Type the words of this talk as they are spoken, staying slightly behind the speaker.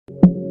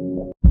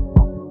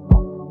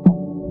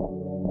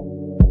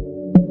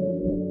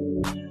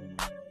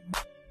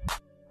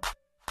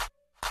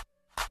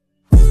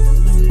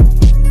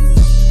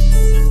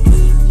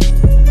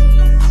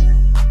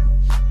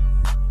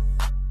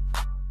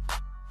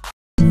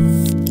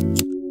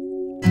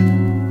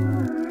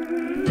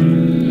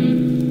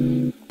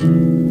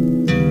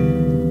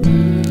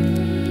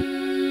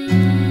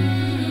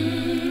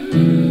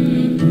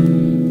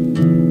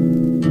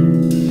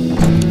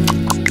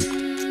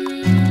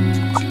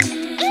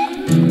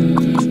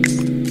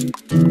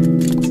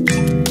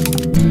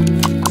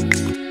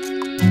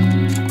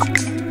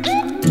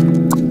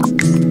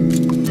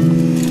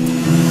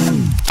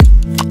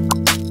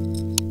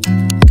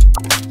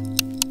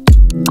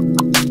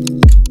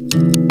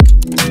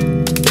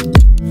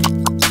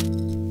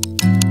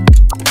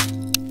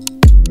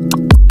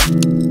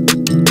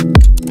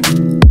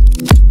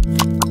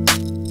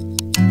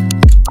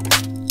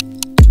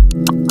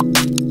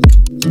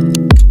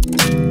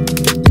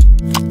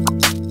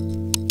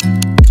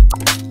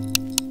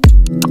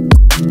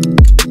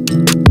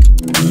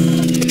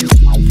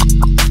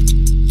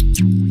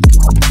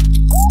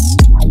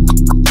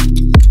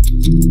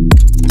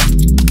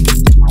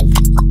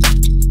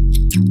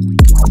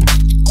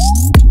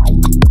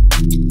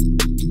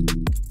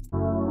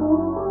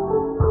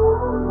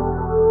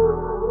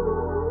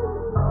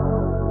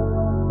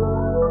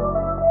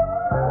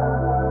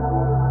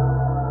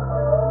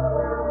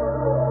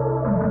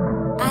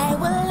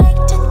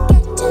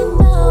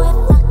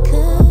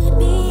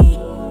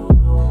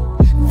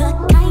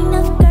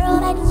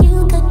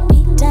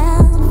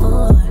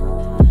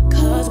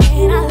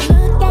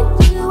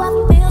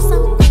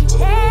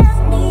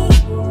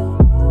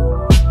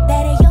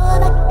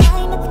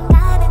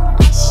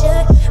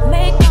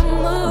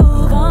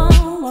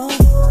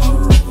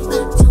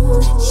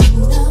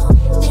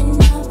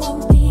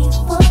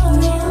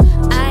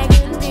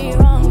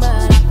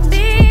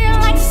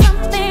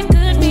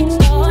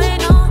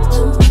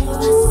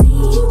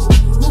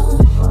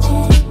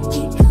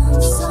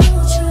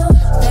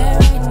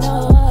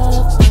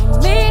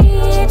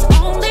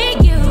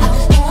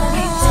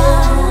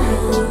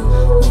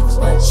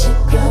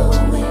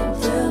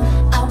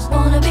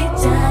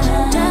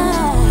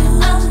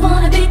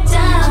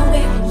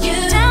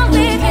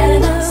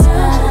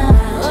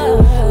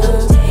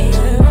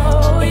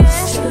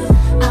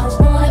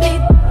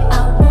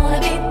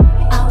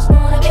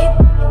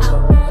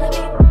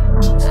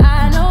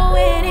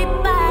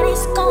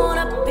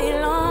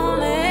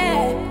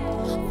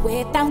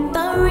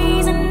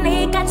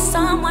got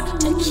someone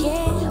to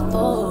care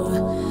for.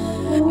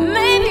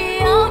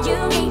 Maybe all you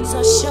need's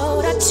a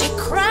shoulder to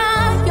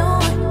cry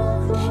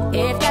on.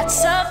 If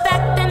that's a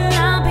fact, then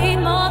I'll be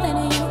more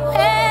than you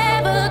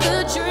ever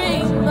could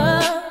dream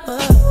of.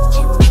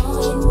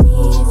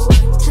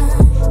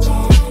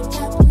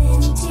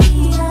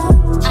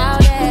 I'll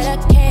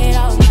dedicate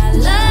all my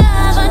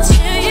love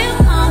until you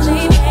want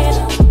me,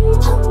 baby.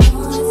 I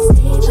wanna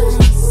stay by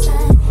your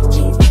side,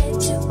 be there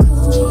to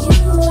cool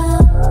you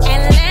out,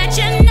 and let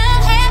you know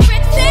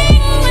everything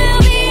will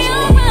be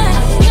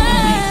alright.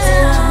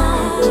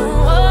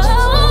 Oh,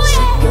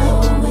 yeah.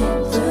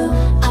 Going through,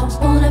 I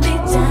wanna be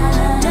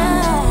down.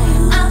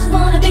 I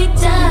wanna be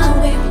down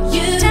with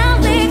you. Down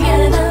with you.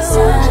 It's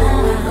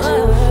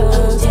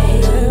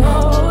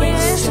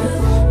true.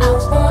 I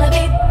wanna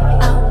be.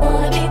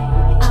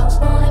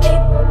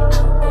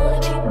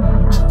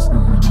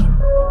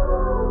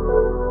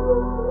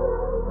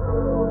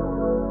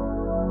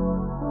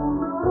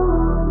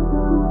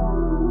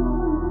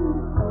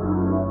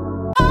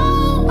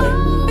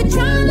 Been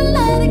trying to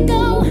let it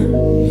go,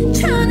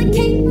 trying to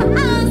keep my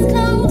eyes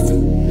closed,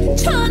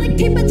 trying to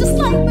keep it just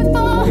like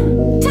before.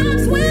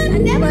 Times when I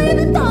never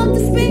even thought to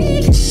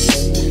speak.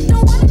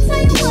 Don't wanna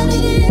tell you what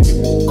it is.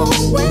 Oh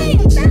wait,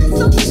 that's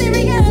so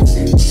serious.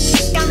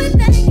 Got me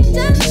thinking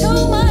just too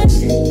much.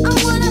 I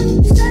wanna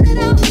shut it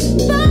out,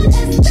 but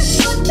it's this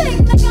one thing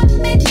that got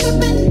me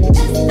tripping.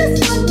 It's this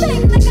one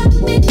thing that got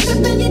me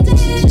tripping. You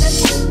did this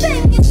one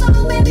thing, you saw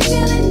me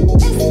feeling.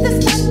 It's this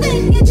one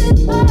thing you did.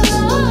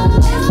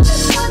 It's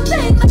this one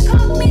thing that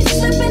caught me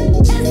slipping.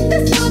 It's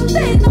this one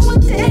thing I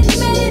want to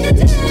admit it. It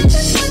did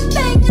this one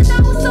thing and I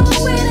was so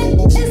with it.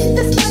 It's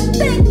this one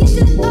thing you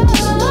did.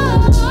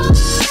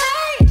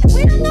 Hey,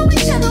 we don't know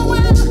each other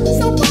well,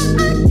 so why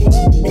I keep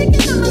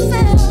picking on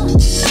myself.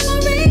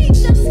 Memories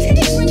just keep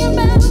ringing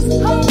bells.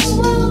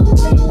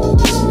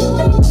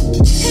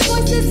 Hey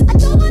voices I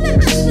don't wanna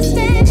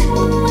understand.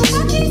 My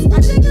heart keeps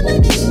on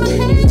jiggling in my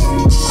head.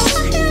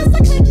 My hands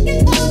are clicking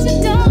towards your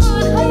door.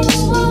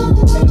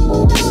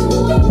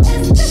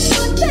 It's this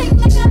one thing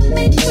that got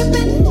me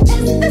tripping.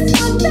 It's this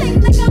one thing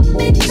that got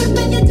me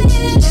tripping. You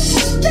did this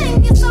one thing,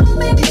 you saw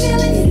me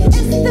feeling.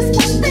 It's this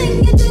one thing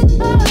you did.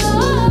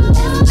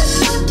 It's this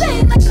one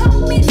thing that caught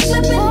me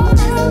slipping.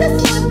 It's this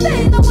one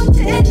thing I want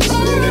to admit.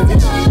 You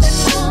did this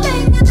one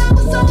thing and I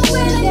was so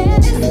with it.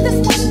 It's this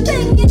one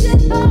thing you did.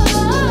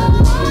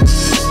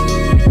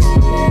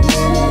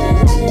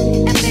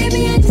 And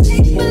baby I just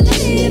keep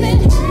believing.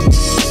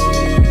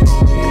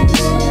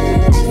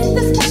 It's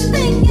this one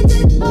thing you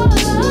did. I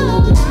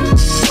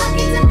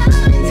can't deny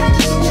time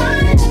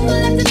trying to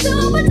left to do,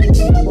 but I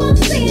keep on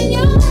seeing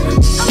you.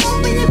 I'm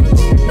hoping you can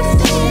keep a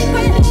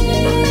secret.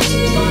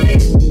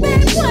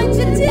 Baby, what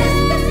you did.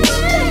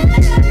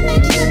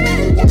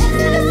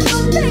 This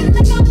one thing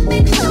that got me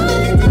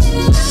tripping.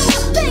 This one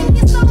thing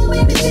you saw me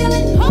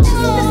feeling. This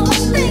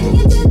one thing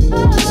you did.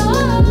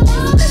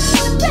 This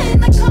one thing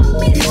that caught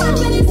me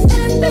slipping. This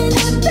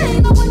one thing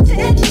I want to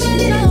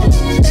admit it.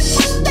 This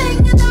one thing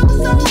and I was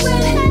so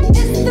with it.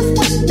 It's this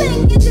one thing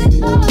you did.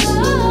 I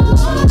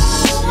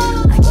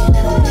can't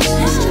help it.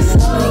 It's just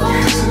something.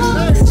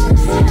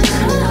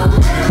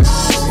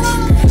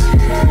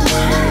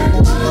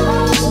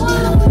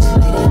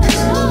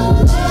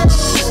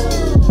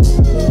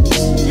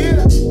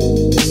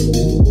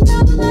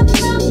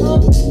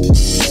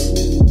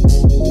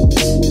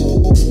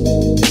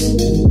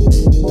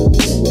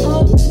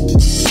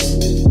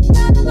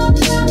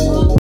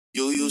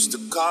 You used to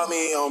call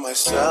me on my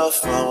cell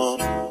phone,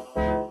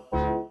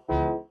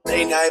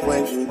 late night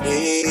when you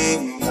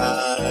need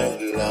my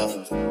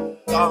love.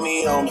 Call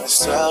me on my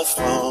cell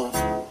phone,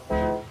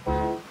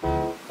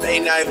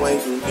 late night when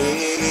you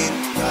need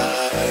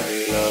my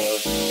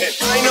love. And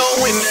I know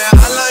when that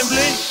hotline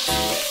blink,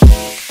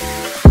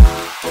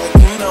 that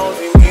can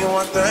only mean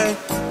one thing.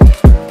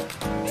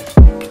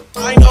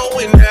 I know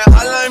when that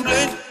hotline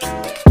blink,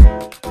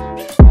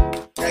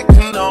 that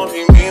can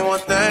only mean one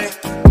thing.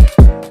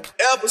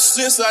 Ever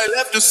since I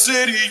left the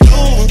city,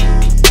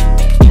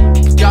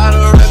 you got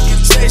a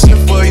reputation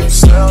for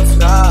yourself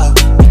now.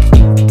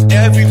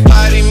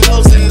 Everybody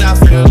knows and I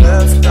feel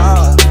left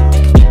out.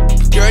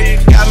 Girl, you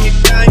got me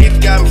down, you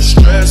got me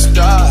stressed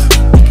out.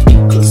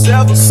 Cause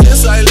ever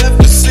since I left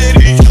the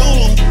city,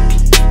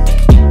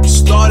 you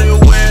started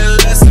wearing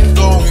less and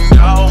going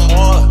out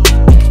more.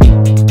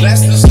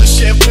 Glasses of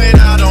champagne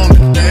out on the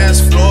dance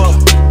floor,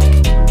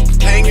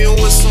 hanging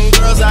with some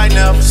girls I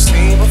never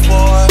seen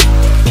before.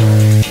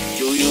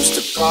 Used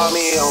to call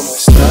me on my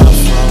cell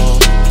phone,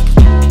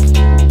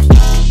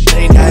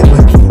 late night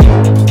when you need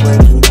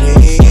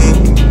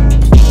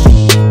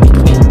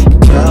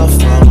cell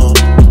phone,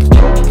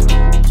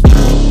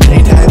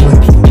 late night when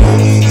you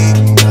need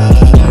my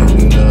love.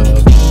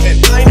 And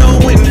I know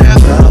when that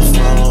cell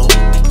phone,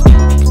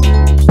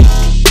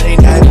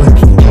 late night when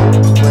you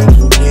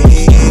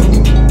need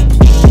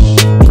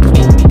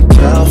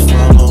cell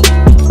phone,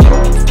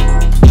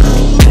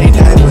 late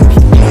night when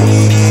you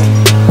need.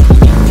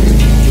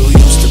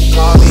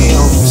 Call me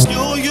on this.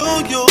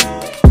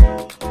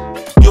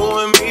 You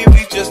and me,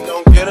 we just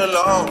don't get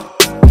along.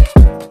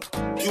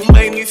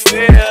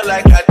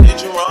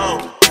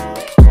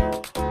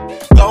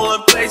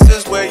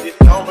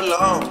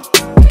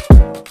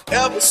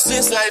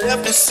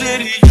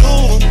 city,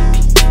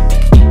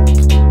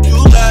 you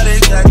got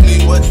exactly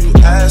what you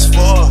asked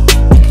for.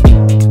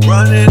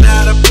 Running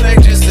out of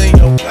pages in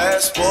your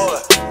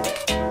passport.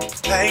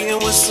 Hanging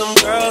with some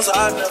girls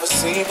I've never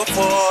seen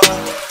before.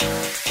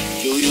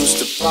 You used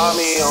to call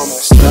me on my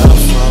cell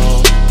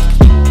phone.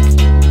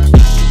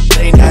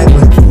 Late night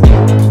when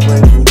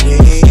you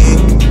need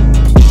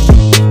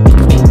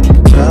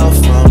cell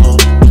phone.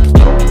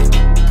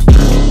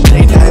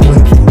 Late night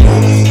when you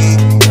need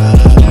my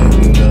love.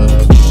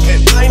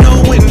 And I know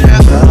when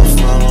that cell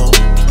phone.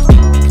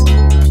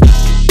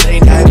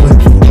 Late night when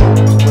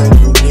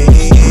you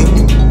need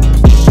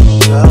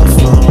cell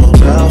phone,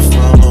 cell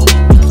phone.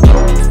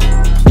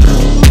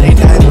 Late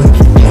night when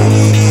you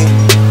need.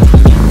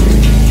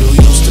 You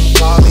used to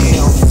call me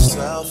on my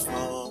cell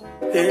phone.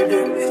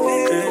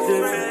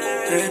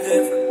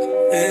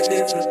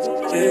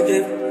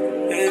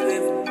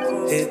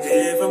 It's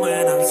different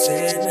when I'm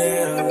sitting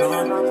there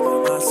alone by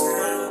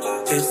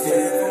myself. It's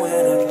different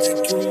when I'm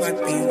thinking you might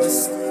be with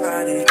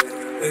somebody.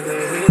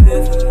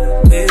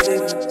 It's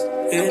different.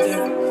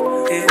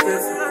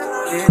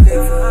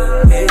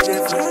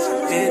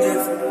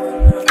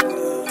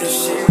 This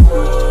shit.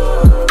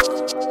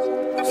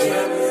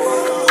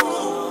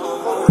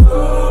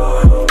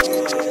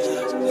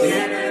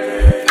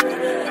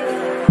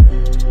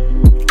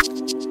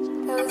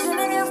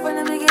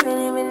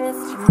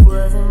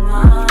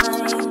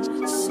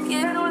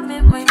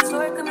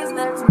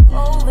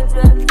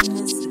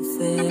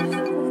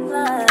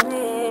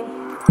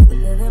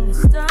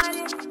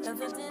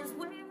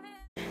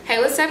 Hey,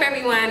 what's up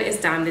everyone,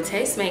 it's Dom the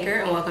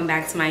Tastemaker and welcome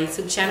back to my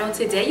YouTube channel.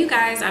 Today you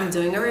guys, I'm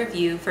doing a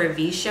review for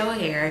Vshow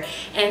hair,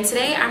 and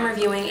today I'm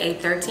reviewing a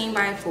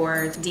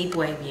 13x4 deep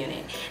wave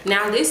unit.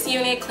 Now this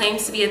unit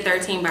claims to be a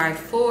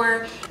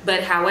 13x4,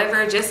 but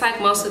however, just like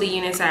most of the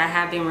units that I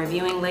have been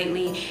reviewing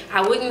lately,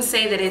 I wouldn't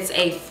say that it's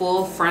a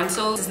full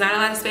frontal. There's not a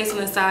lot of space on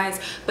the sides,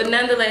 but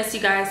nonetheless you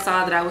guys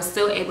saw that I was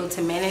still able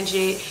to manage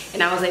it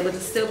and I was able to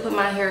still put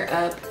my hair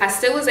up. I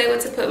still was able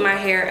to put my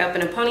hair up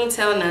in a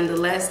ponytail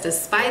nonetheless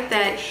despite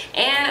that.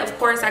 And of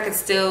course I could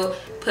still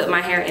put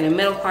my hair in the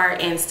middle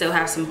part and still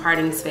have some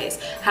parting space.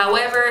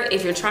 However,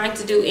 if you're trying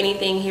to do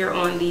anything here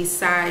on these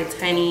sides,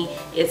 honey,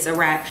 it's a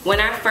wrap. When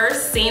I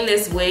first seen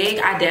this wig,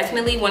 I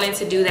definitely wanted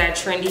to do that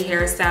trendy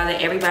hairstyle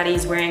that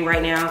everybody's wearing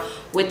right now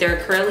with their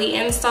curly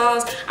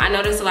installs. I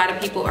noticed a lot of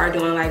people are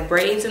doing like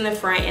braids in the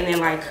front and then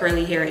like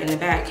curly hair in the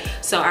back.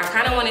 So I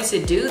kind of wanted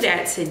to do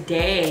that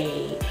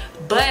today,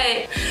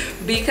 but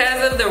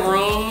because of the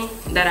room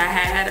that I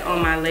had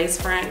on my lace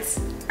fronts,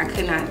 I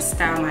could not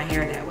style my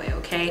hair that way,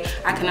 okay?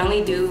 I can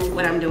only do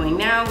what I'm doing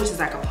now, which is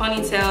like a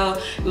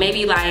ponytail,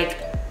 maybe like,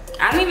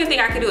 I don't even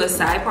think I could do a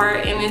side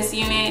part in this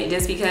unit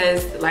just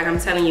because, like I'm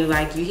telling you,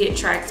 like you hit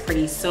tracks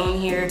pretty soon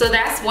here. So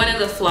that's one of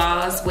the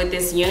flaws with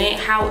this unit.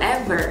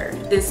 However,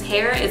 this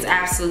hair is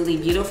absolutely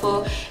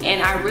beautiful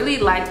and I really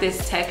like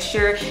this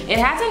texture. It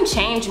hasn't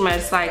changed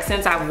much like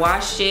since I've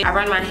washed it. I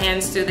run my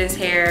hands through this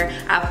hair.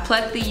 I've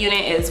plucked the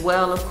unit as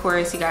well, of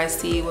course. You guys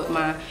see what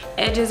my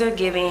edges are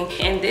giving,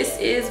 and this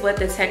is what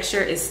the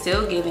texture is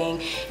still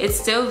giving. It's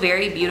still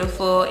very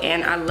beautiful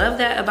and I love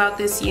that about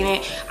this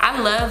unit. I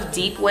love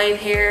deep wave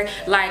hair.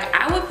 Like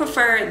I would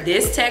prefer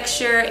this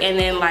texture, and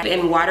then like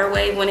in water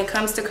wave when it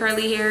comes to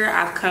curly hair,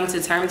 I've come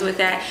to terms with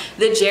that.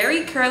 The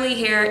Jerry curly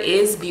hair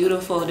is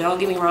beautiful, don't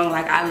get me wrong,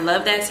 like I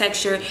love that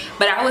texture,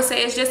 but I would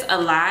say it's just a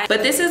lot.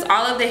 But this is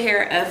all of the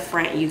hair up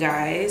front, you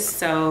guys,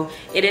 so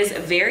it is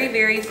very,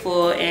 very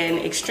full and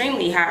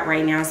extremely hot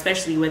right now,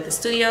 especially with the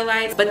studio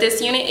lights. But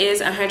this unit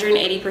is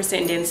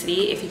 180%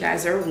 density, if you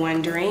guys are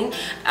wondering.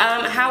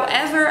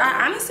 However,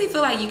 I honestly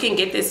feel like you can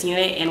get this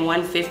unit in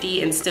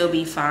 150 and still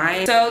be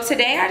fine. So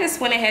today I just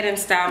went ahead and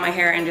styled my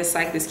hair in just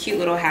like this cute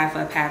little half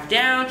up, half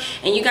down.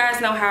 And you guys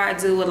know how I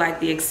do with like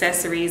the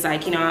accessories,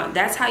 like, you know,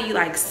 that's how you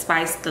like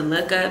spice the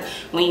look up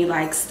when you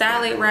like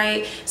style it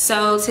right.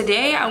 So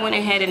today I went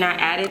ahead and I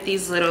added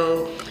these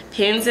little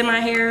pins in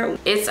my hair.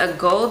 It's a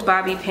gold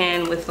bobby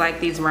pin with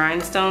like these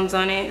rhinestones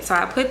on it. So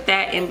I put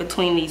that in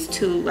between these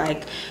two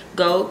like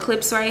gold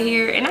clips right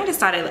here, and I just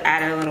thought I'd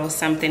add a little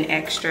something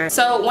extra.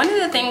 So one of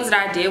the things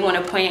that I did want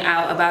to point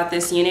out about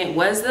this unit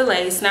was the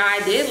lace. Now I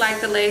did like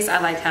the lace, I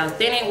liked how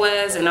thin it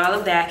was and all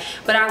of that,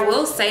 but I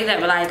will say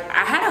that like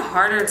I had a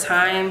harder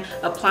time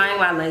applying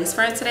my lace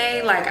front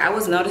today. Like I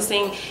was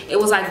noticing it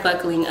was like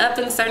buckling up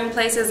in certain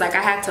places. Like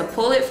I had to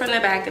pull it from the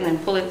back and then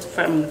pull it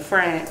from the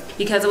front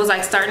because it was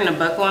like starting to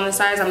buckle on the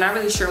sides. I'm not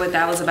really sure what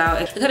that was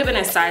about. It could have been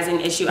a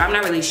sizing issue, I'm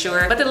not really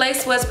sure, but the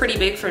lace was pretty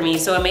big for me,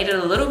 so it made it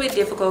a little bit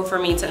difficult for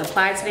me to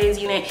apply today's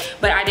unit.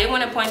 But I did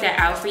want to point that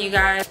out for you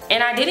guys.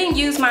 And I didn't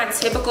use my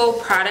typical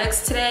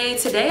products today.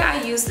 Today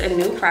I used a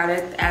new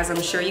product, as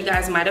I'm sure you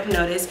guys might have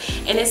noticed,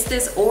 and it's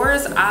this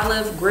Oars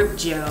Olive Grip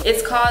Gel.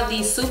 It's called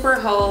the Super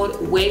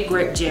Hold Wig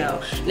Grip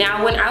Gel.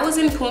 Now when I was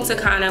in Punta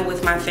Cana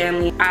with my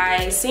family,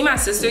 I see my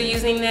sister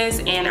using this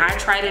and I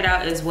tried it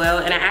out as well,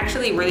 and I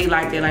actually really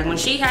liked it. Like when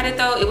she had it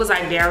though, it was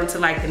like down to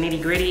like the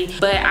nitty gritty,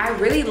 but I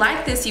really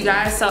liked this, you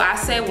guys. So I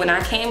said when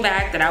I came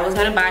back that I was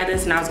gonna buy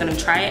this and I was gonna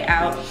try it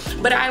out.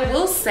 But I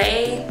will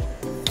say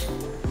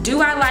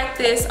Do I like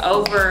this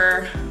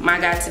over my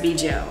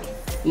Got2b gel?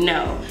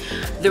 No.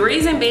 The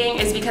reason being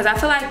is because I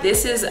feel like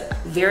this is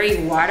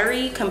very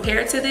watery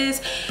compared to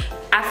this.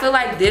 I feel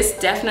like this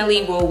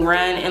definitely will run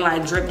and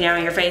like drip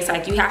down your face.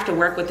 Like you have to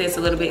work with this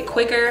a little bit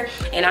quicker,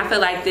 and I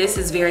feel like this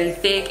is very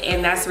thick,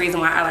 and that's the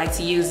reason why I like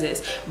to use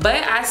this.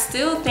 But I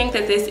still think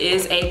that this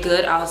is a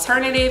good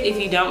alternative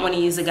if you don't want to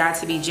use a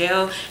Got2b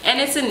gel,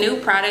 and it's a new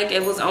product.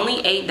 It was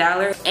only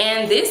 $8,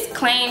 and this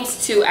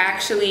claims to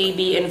actually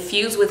be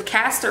infused with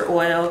castor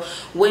oil,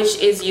 which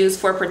is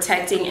used for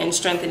protecting and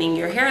strengthening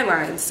your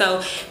hairline.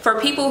 So for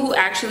people who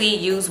actually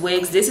use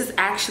wigs, this is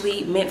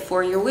actually meant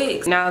for your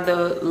wigs. Now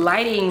the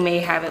lighting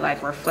may have it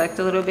like reflect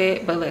a little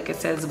bit, but look, it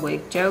says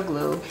wig gel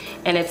glue,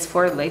 and it's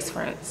for lace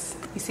fronts.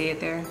 You see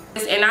it there?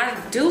 And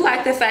I do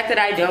like the fact that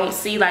I don't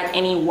see like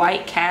any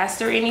white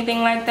cast or anything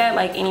like that,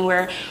 like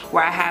anywhere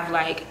where I have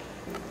like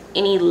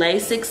any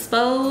lace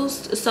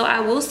exposed. So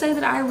I will say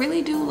that I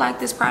really do like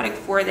this product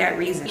for that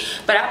reason.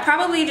 But I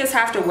probably just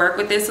have to work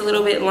with this a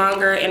little bit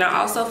longer, and I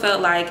also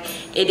felt like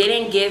it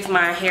didn't give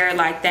my hair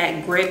like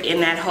that grip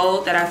and that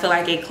hold that I feel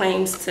like it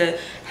claims to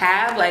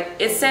have. Like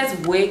it says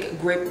wig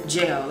grip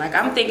gel. Like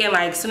I'm thinking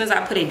like as soon as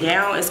I put it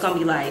down, it's gonna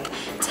be like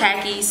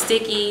tacky,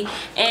 sticky,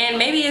 and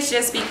maybe it's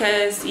just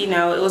because, you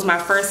know, it was my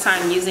first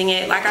time using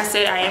it. Like I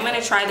said, I am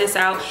gonna try this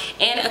out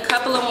in a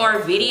couple of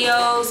more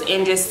videos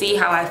and just see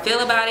how I feel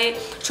about it.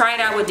 Try it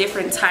out with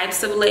different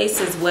types of lace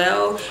as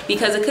well,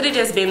 because it could have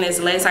just been this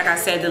lace. Like I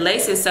said, the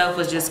lace itself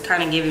was just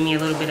kind of giving me a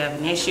little bit of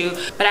an issue,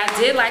 but I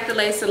did like the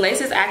lace. The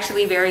lace is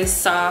actually very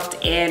soft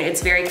and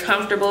it's very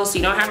comfortable, so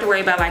you don't have to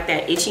worry about like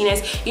that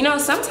itchiness. You know,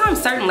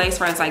 sometimes certain lace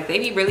fronts, like they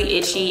be really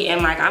itchy,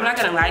 and like I'm not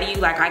gonna lie to you,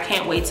 like I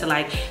can't wait to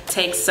like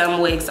take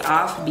some wigs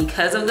off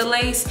because of the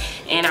lace,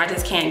 and I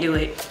just can't do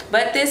it.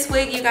 But this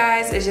wig, you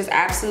guys, is just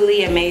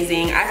absolutely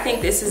amazing. I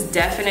think this is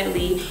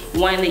definitely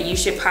one that you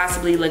should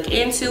possibly look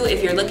into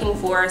if you're looking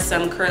for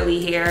some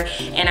curly hair.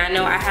 And I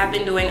know I have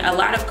been doing a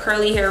lot of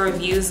curly hair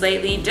reviews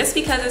lately just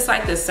because it's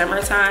like the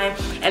summertime,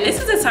 and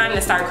this is the time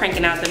to start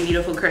cranking out the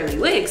beautiful curly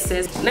wigs,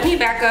 sis. Let me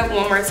back up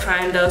one more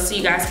time though, so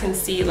you guys can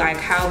see like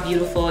how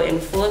beautiful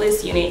and full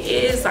this unit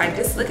is. Like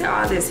just look at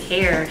all this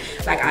hair.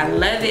 Like I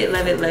love it,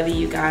 love it, love it,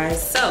 you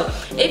guys. So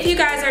if you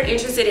guys are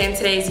interested in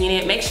today's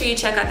unit, make sure you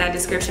check out that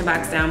description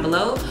box down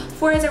below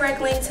for a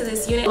direct link to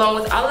this unit along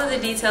with all of the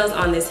details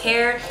on this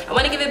hair. I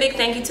want to give a big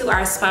thank you to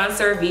our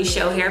sponsor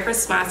Vshow Hair for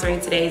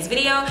sponsoring today's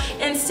video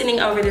and sending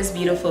over this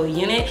beautiful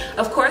unit.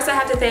 Of course, I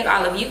have to thank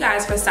all of you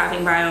guys for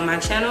stopping by on my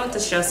channel to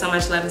show so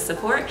much love and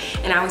support,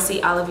 and I will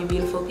see all of you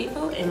beautiful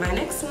people in my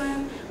next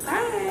one.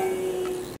 Bye.